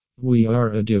We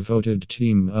are a devoted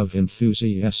team of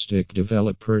enthusiastic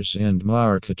developers and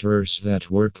marketers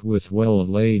that work with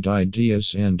well-laid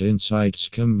ideas and insights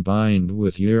combined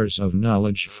with years of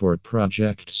knowledge for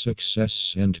project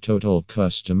success and total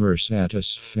customer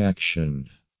satisfaction.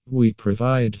 We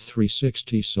provide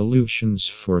 360 solutions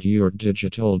for your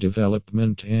digital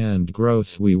development and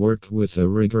growth. We work with a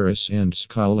rigorous and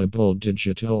scalable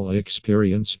digital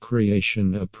experience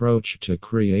creation approach to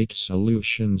create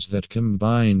solutions that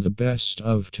combine the best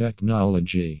of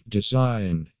technology,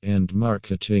 design, and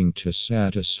marketing to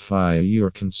satisfy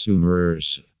your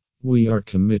consumers. We are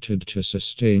committed to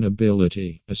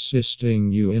sustainability,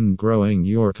 assisting you in growing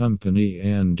your company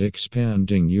and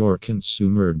expanding your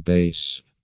consumer base.